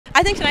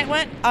I think tonight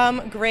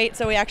went great.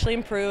 So we actually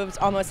improved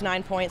almost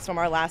 9 points from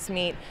our last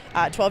meet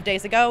 12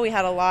 days ago. We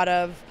had a lot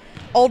of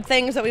old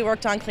things that we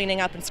worked on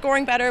cleaning up and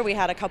scoring better. We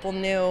had a couple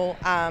new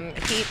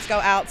heats go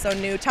out, so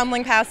new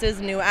tumbling passes,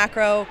 new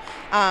acro.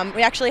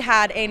 We actually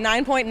had a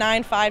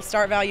 9.95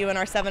 start value in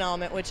our 7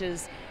 element, which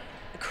is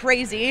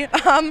crazy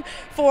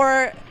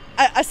for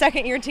a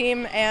second-year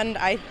team, and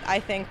I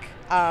think,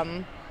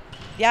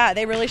 yeah,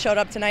 they really showed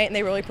up tonight, and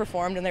they really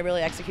performed, and they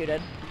really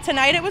executed.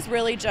 Tonight it was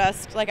really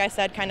just, like I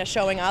said, kind of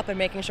showing up and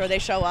making sure they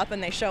show up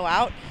and they show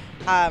out.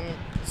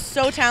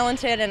 So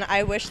talented, and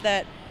I wish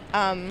that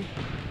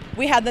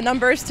we had the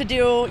numbers to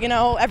do,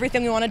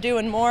 everything we want to do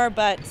and more,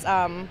 but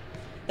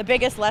the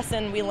biggest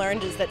lesson we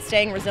learned is that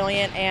staying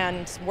resilient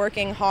and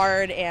working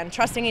hard and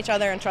trusting each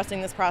other and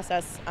trusting this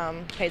process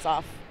pays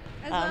off.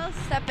 As well as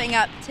stepping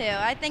up, too.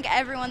 I think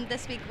everyone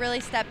this week really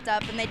stepped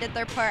up, and they did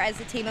their part as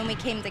a team, and we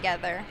came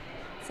together.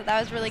 So that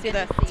was really good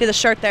to see. See the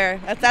shirt there.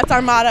 That's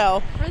our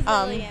motto.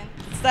 Resilient.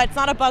 It's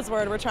not a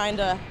buzzword. We're trying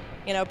to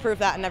prove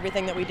that in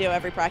everything that we do,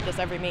 every practice,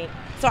 every meet.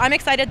 So I'm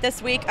excited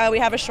this week. We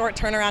have a short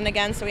turnaround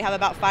again, so we have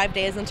about 5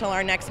 days until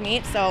our next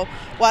meet. So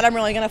what I'm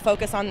really going to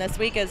focus on this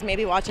week is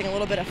maybe watching a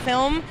little bit of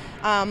film,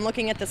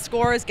 looking at the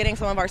scores, getting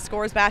some of our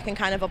scores back, and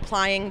kind of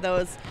applying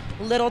those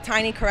little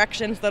tiny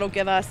corrections that'll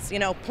give us,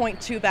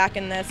 0.2 back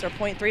in this or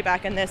 0.3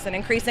 back in this, and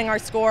increasing our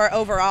score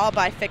overall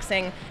by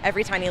fixing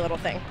every tiny little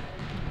thing.